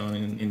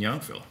Bouchon in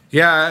Yountville.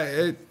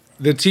 Yeah,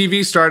 the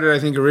TV started, I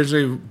think,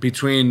 originally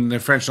between the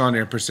French Laundry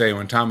and Per Se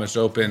when Thomas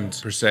opened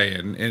Per Se,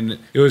 and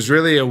it was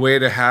really a way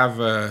to have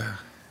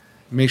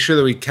make sure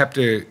that we kept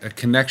a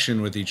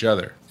connection with each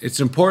other. It's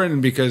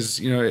important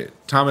because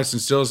Thomas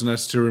instills in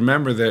us to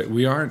remember that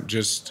we aren't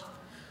just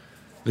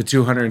the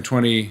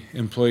 220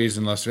 employees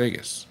in Las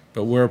Vegas,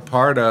 but we're a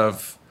part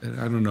of,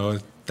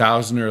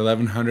 1,000 or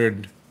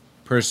 1,100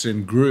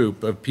 person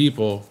group of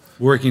people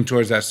working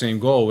towards that same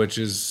goal, which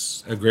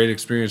is a great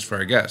experience for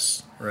our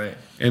guests. Right.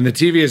 And the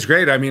TV is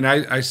great. I mean,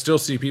 I still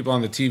see people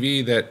on the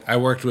TV that I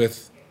worked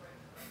with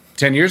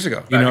 10 years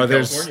ago.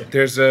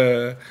 There's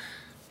a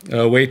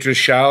waitress,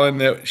 Shalin,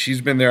 that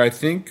she's been there, I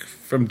think,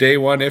 from day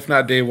one, if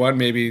not day one,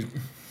 maybe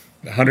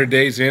 100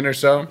 days in or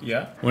so.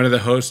 Yeah. One of the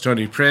hosts,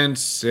 Tony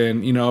Prince,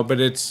 and but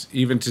it's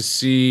even to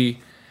see,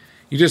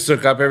 you just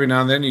look up every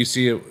now and then, you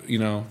see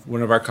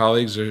one of our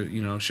colleagues,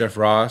 or Chef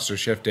Ross or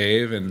Chef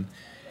Dave, and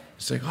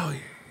it's like, oh,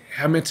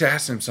 I meant to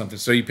ask them something.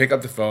 So you pick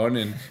up the phone,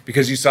 and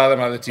because you saw them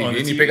on the TV,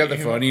 and you pick up the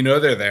phone,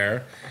 they're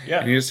there. Yeah.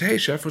 And you say, hey,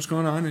 Chef, what's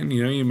going on? And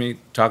you may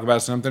talk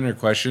about something or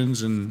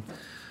questions, and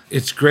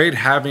it's great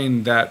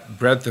having that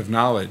breadth of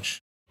knowledge.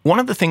 One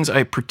of the things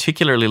I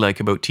particularly like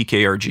about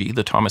TKRG,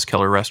 the Thomas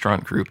Keller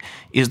Restaurant Group,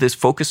 is this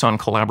focus on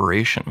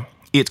collaboration.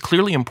 It's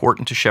clearly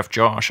important to Chef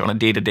Josh on a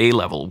day-to-day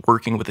level,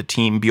 working with a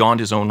team beyond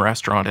his own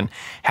restaurant and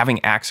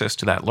having access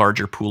to that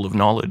larger pool of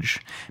knowledge.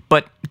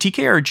 But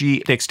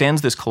TKRG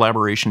extends this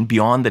collaboration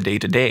beyond the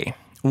day-to-day.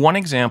 One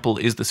example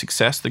is the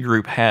success the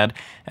group had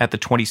at the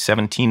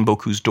 2017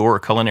 Bocuse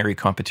d'Or culinary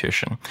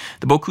competition.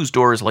 The Bocuse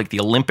d'Or is like the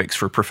Olympics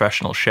for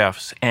professional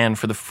chefs, and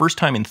for the first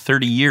time in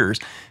 30 years,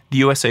 the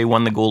USA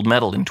won the gold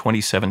medal in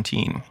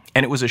 2017.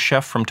 And it was a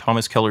chef from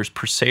Thomas Keller's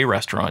Per Se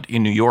restaurant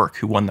in New York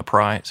who won the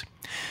prize.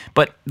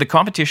 But the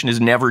competition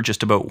is never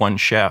just about one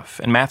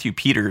chef, and Matthew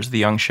Peters, the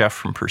young chef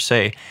from Per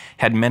Se,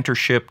 had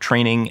mentorship,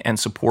 training, and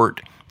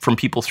support from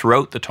people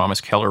throughout the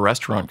Thomas Keller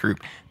Restaurant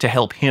Group to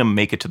help him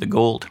make it to the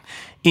gold.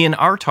 In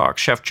our talk,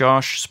 Chef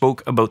Josh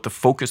spoke about the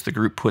focus the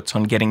group puts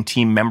on getting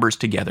team members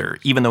together,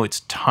 even though it's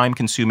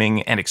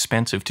time-consuming and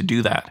expensive to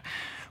do that.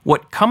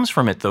 What comes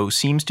from it, though,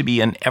 seems to be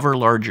an ever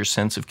larger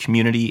sense of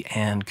community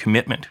and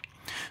commitment.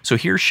 So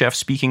here's Chef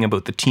speaking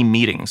about the team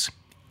meetings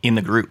in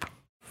the group.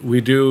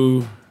 We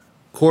do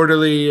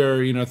quarterly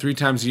or 3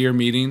 times a year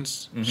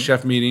meetings,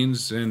 chef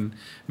meetings and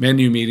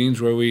menu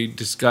meetings where we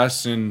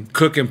discuss and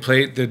cook and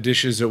plate the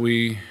dishes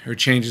or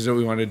changes that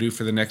we want to do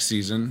for the next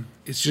season.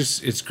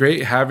 It's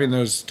great having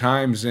those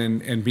times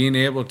and being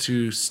able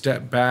to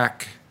step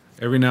back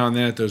every now and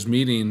then at those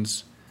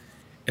meetings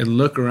and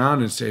look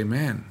around and say,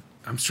 man,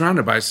 I'm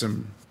surrounded by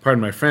some,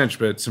 pardon my French,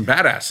 but some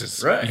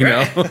badasses. Right.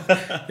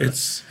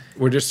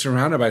 We're just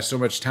surrounded by so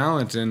much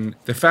talent, and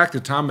the fact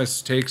that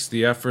Thomas takes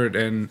the effort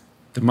and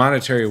the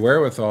monetary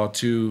wherewithal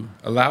to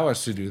allow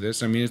us to do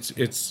this. I mean,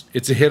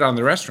 it's a hit on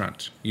the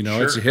restaurant.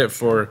 Sure. It's a hit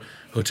for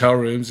hotel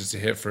rooms. It's a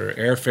hit for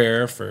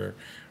airfare, for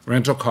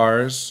rental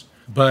cars.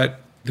 But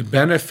the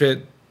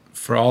benefit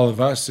for all of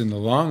us in the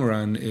long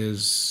run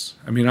is,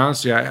 I mean,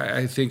 honestly,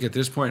 I think at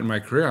this point in my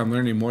career, I'm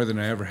learning more than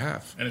I ever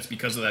have. And it's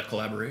because of that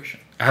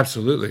collaboration.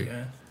 Absolutely.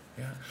 Yeah.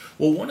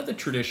 Well, one of the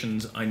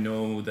traditions I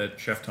know that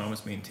Chef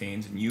Thomas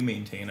maintains and you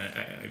maintain,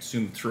 I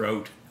assume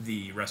throughout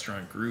the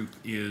restaurant group,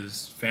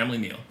 is family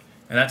meal.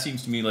 And that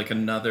seems to me like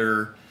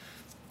another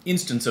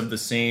instance of the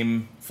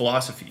same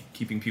philosophy,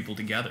 keeping people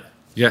together.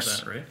 Yes.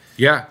 Is that right?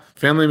 Yeah.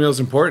 Family meal is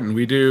important.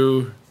 We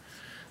do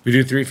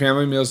 3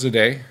 family meals a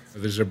day.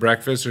 There's a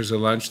breakfast, there's a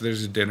lunch,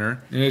 there's a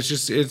dinner. And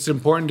it's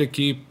important to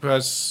keep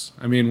us,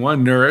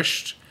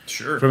 nourished.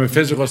 Sure. From a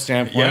physical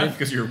standpoint. Yeah,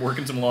 because you're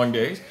working some long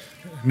days.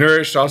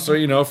 nourished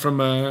also, from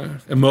a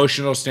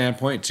emotional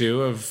standpoint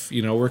too of,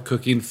 we're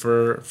cooking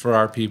for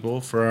our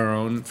people, for our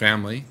own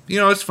family.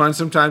 It's fun.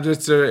 Sometimes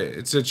it's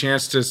a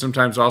chance to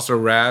sometimes also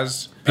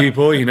razz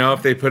people,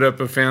 if they put up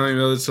a family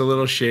meal that's a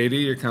little shady,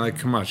 you're kind of like,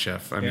 come on,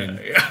 chef.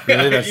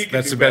 Really,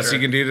 that's the best you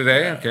can do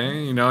today. Yeah.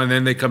 Okay. And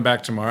then they come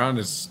back tomorrow and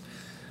it's,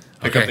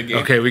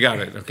 okay, we got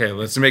it. Okay,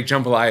 let's make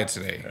jambalaya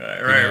today.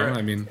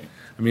 Right.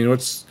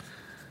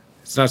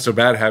 It's not so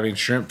bad having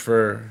shrimp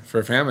for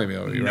a family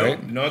meal,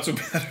 right? Not so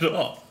bad at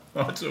all.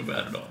 Not so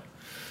bad at all.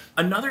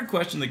 Another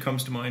question that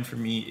comes to mind for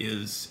me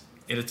is,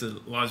 and it's a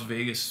Las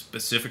Vegas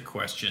specific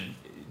question,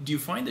 do you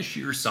find the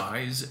sheer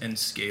size and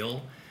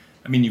scale?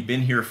 I mean, you've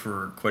been here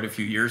for quite a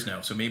few years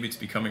now, so maybe it's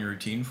becoming a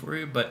routine for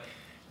you, but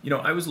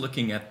I was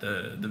looking at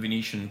the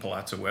Venetian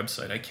Palazzo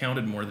website. I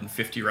counted more than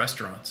 50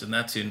 restaurants, and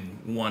that's in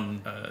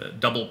one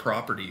double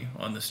property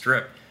on the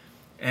Strip.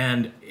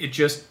 And it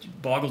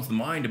just boggles the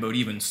mind about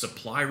even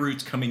supply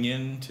routes coming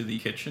into the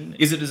kitchen.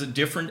 Is it as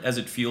different as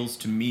it feels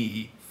to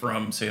me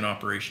from, say, an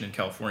operation in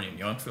California in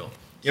Yountville?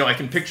 I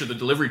can picture the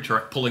delivery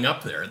truck pulling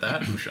up there at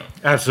that Bouchon.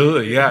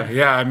 Absolutely,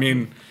 yeah.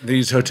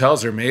 These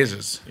hotels are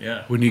mazes.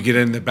 Yeah. When you get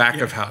in the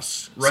back of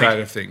house side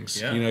of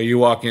things. Yeah. You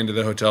walk into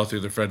the hotel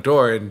through the front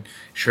door, and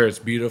sure, it's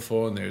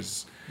beautiful, and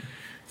there's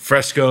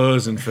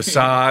frescoes and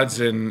facades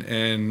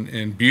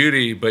and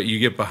beauty, but you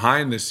get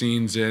behind the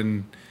scenes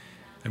and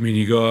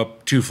you go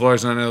up 2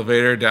 floors on an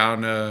elevator,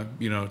 down a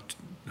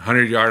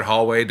 100-yard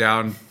hallway,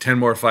 down 10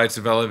 more flights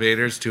of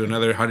elevators to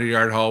another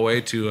 100-yard hallway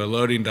to a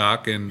loading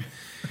dock. And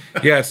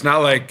yeah, it's not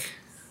like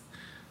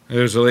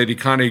there's a lady,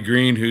 Connie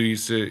Green, who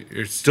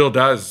still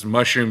does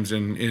mushrooms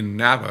in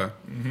Napa.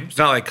 Mm-hmm. It's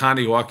not like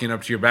Connie walking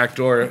up to your back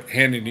door,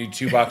 handing you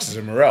 2 boxes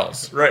of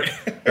morels. Right.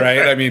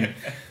 Right?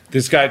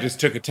 This guy just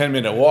took a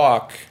 10-minute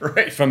walk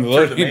from the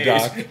loading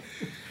dock.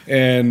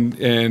 And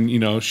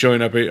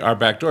showing up at our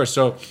back door.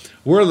 So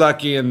we're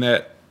lucky in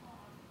that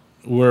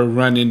we're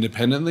run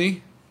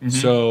independently. Mm-hmm.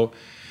 So,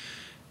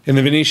 and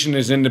the Venetian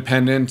is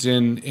independent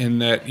in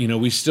that,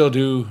 we still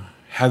do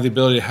have the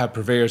ability to have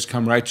purveyors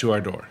come right to our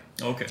door.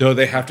 Okay. Though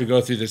they have to go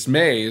through this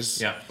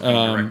maze. Yeah,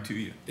 direct to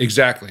you.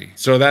 Exactly.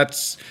 So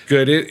that's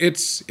good. It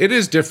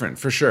is different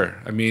for sure.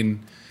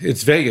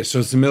 It's Vegas, so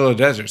it's the middle of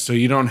the desert. So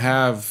you don't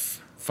have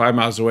 5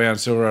 miles away on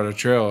Silverado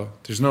Trail,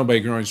 there's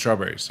nobody growing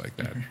strawberries like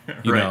that,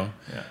 you know.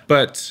 Yeah.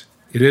 But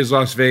it is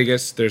Las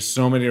Vegas. There's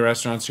so many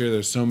restaurants here.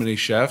 There's so many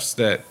chefs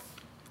that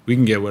we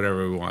can get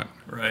whatever we want,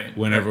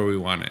 whenever we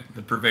want it.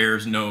 The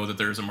purveyors know that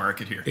there's a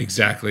market here.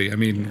 Exactly.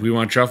 We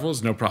want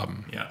truffles, no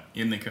problem. Yeah,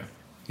 in they come.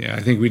 Yeah,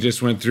 I think we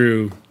just went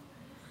through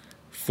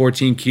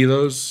 18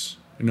 kilos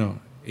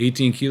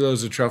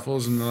of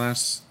truffles in the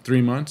last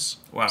 3 months.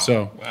 Wow.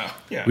 So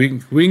yeah. we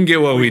can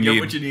get what we need. Get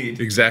what you need.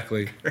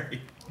 Exactly.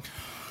 Great.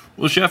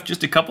 Well, Chef,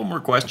 just a couple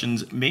more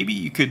questions. Maybe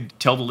you could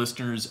tell the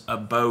listeners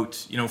about,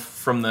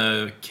 from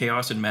the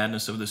chaos and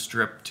madness of the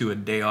Strip to a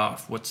day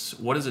off. What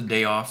does a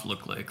day off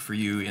look like for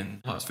you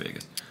in Las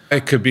Vegas?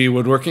 It could be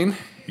woodworking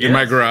in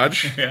my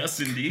garage.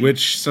 Yes, indeed.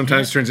 Which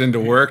sometimes turns into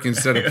work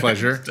instead of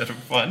pleasure. Instead of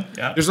fun,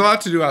 yeah. There's a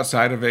lot to do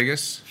outside of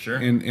Vegas. Sure.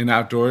 In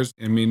outdoors.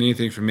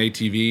 Anything from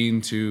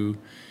ATVing to,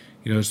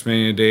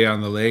 spending a day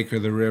on the lake or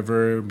the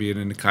river, be it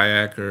in a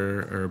kayak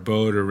or a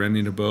boat or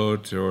renting a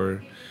boat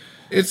or...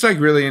 It's like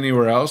really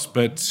anywhere else,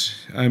 but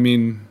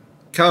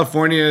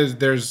California,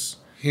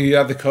 you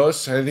have the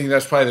coast. I think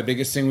that's probably the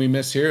biggest thing we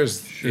miss here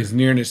is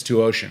nearness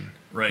to ocean.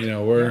 Right.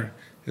 We're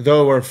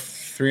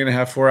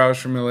 3.5, 4 hours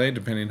from LA,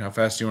 depending how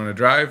fast you want to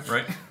drive.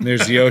 Right.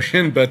 There's the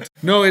ocean, but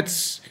no,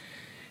 it's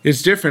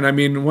different.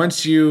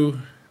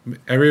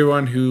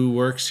 Everyone who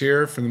works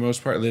here for the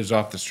most part lives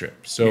off the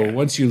Strip. So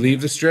once you leave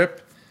the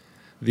Strip,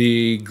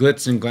 the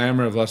glitz and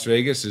glamour of Las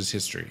Vegas is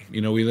history.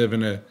 We live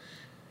in a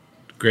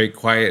great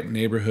quiet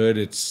neighborhood.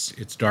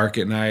 It's dark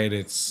at night.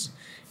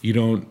 You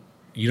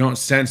don't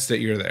sense that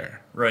you're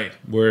there. Right.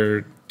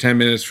 We're 10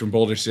 minutes from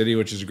Boulder City,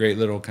 which is a great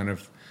little kind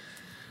of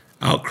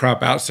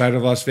outcrop outside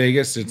of Las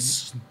Vegas.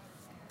 It's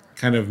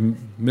kind of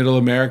middle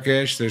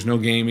America-ish. There's no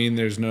gaming.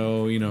 There's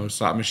no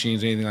slot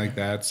machines, anything like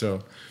that.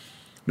 So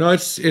no,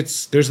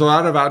 it's there's a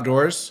lot of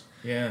outdoors.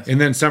 Yeah. And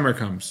then summer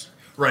comes.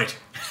 Right.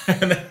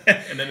 and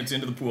then it's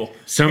into the pool.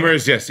 Summer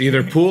is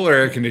either pool or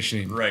air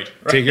conditioning. Right.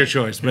 Take your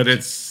choice, but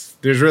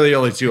there's really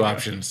only 2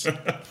 options.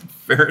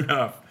 Fair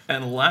enough.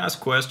 And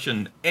last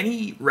question,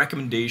 any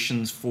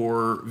recommendations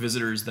for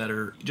visitors that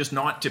are just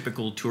not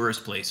typical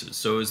tourist places?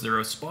 So is there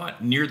a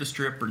spot near the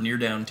Strip or near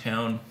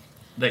downtown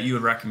that you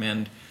would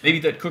recommend? Maybe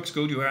that cooks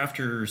go to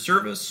after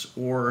service,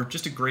 or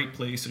just a great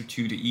place or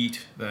two to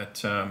eat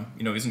that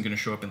isn't going to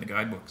show up in the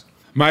guidebooks?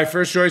 My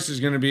first choice is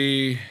going to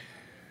be,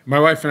 my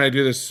wife and I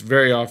do this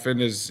very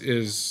often,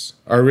 is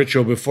our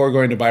ritual before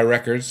going to buy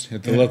records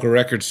at the local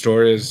record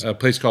store is a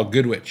place called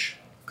Goodwitch.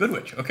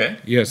 Goodwitch, okay.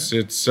 Yes,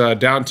 it's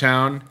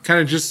downtown,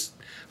 kind of just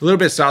a little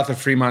bit south of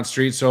Fremont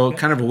Street, so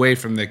kind of away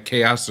from the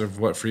chaos of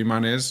what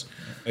Fremont is.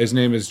 His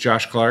name is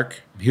Josh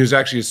Clark. He was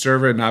actually a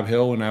server at Nob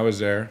Hill when I was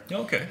there.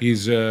 Okay.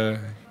 He's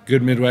a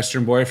good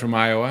Midwestern boy from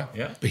Iowa.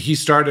 Yeah. But he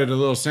started a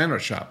little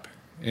sandwich shop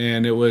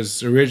And it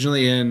was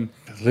originally in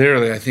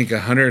literally, I think,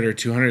 100 or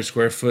 200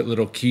 square foot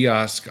little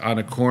kiosk on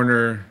a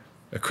corner,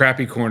 a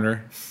crappy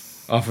corner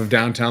off of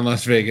downtown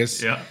Las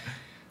Vegas. Yeah.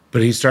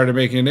 But he started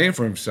making a name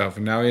for himself,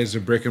 and now he has a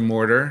brick and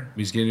mortar.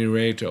 He's getting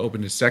ready to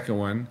open his second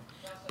one.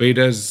 But he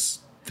does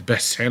the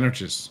best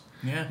sandwiches.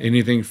 Yeah.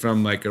 Anything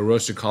from like a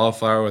roasted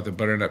cauliflower with a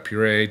butternut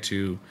puree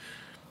to,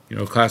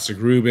 classic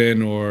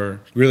Reuben or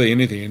really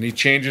anything. And he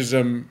changes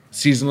them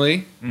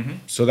seasonally. Mm-hmm.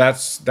 So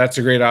that's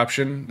a great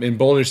option. In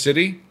Boulder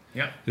City,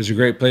 there's a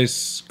great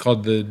place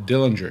called the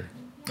Dillinger.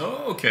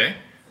 Oh, okay.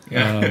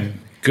 Yeah.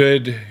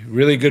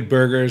 Really good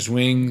burgers,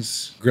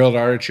 wings, grilled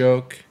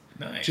artichoke.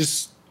 Nice.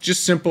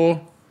 Just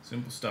simple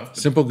stuff.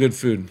 Simple, good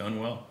food. Done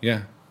well.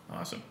 Yeah.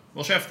 Awesome.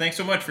 Well, Chef, thanks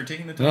so much for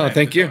taking the time. Oh,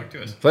 thank you. Talk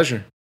to us.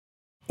 Pleasure.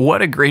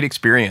 What a great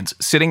experience,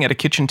 sitting at a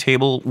kitchen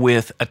table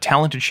with a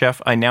talented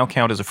chef I now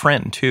count as a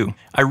friend, too.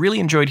 I really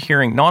enjoyed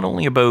hearing not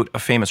only about a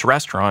famous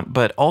restaurant,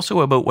 but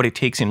also about what it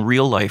takes in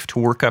real life to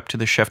work up to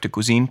the chef de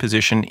cuisine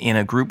position in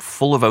a group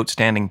full of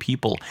outstanding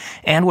people,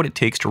 and what it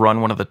takes to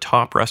run one of the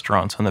top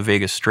restaurants on the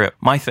Vegas Strip.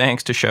 My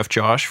thanks to Chef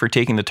Josh for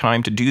taking the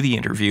time to do the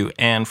interview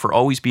and for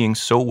always being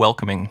so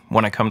welcoming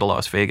when I come to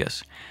Las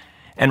Vegas.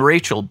 And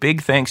Rachel,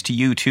 big thanks to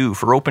you too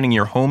for opening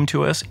your home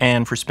to us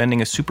and for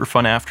spending a super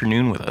fun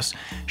afternoon with us,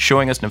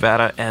 showing us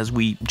Nevada as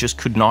we just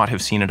could not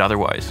have seen it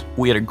otherwise.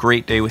 We had a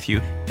great day with you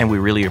and we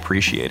really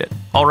appreciate it.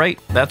 All right,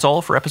 that's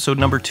all for episode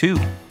number 2.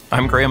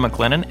 I'm Graham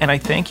McLennan and I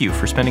thank you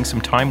for spending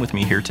some time with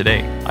me here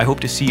today. I hope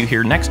to see you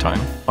here next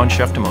time on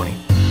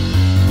Cheftimony.